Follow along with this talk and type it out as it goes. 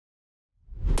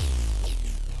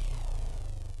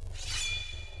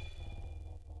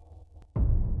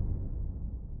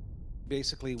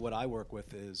basically what I work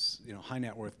with is, high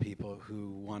net worth people who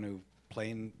want to play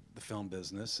in the film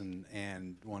business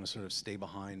and want to sort of stay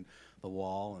behind the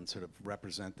wall and sort of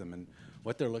represent them. And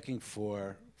what they're looking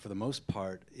for the most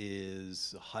part,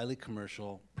 is a highly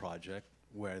commercial project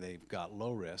where they've got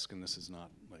low risk, and this is not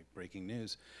like breaking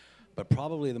news, but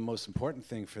probably the most important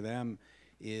thing for them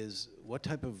is what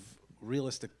type of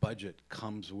realistic budget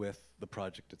comes with the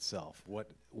project itself.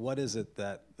 What is it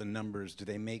that the numbers, do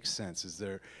they make sense? Is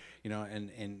there,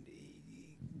 and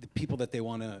the people that they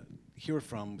want to hear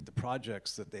from with the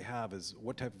projects that they have is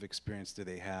what type of experience do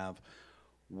they have?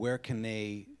 Where can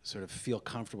they sort of feel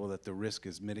comfortable that the risk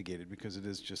is mitigated, because it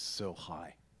is just so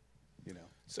high,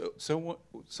 So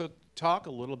talk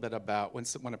a little bit about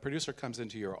when a producer comes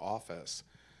into your office,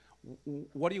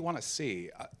 what do you want to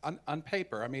see on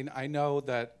paper? I mean, I know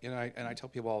that, and I tell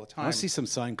people all the time. I want to see some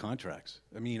signed contracts.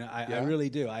 I mean, I really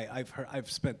do. I've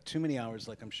spent too many hours,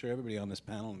 like I'm sure everybody on this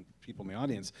panel and people in the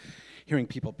audience, hearing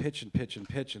people pitch and pitch and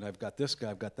pitch, and I've got this guy,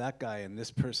 I've got that guy, and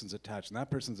this person's attached, and that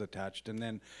person's attached, and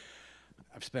then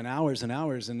I've spent hours and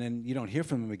hours, and then you don't hear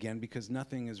from them again because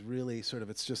nothing is really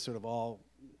it's just sort of all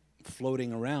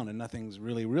floating around and nothing's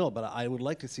really real. But I would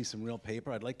like to see some real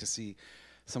paper. I'd like to see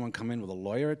someone come in with a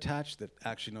lawyer attached that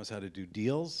actually knows how to do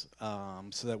deals,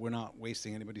 so that we're not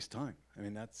wasting anybody's time. I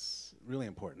mean, that's really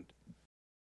important.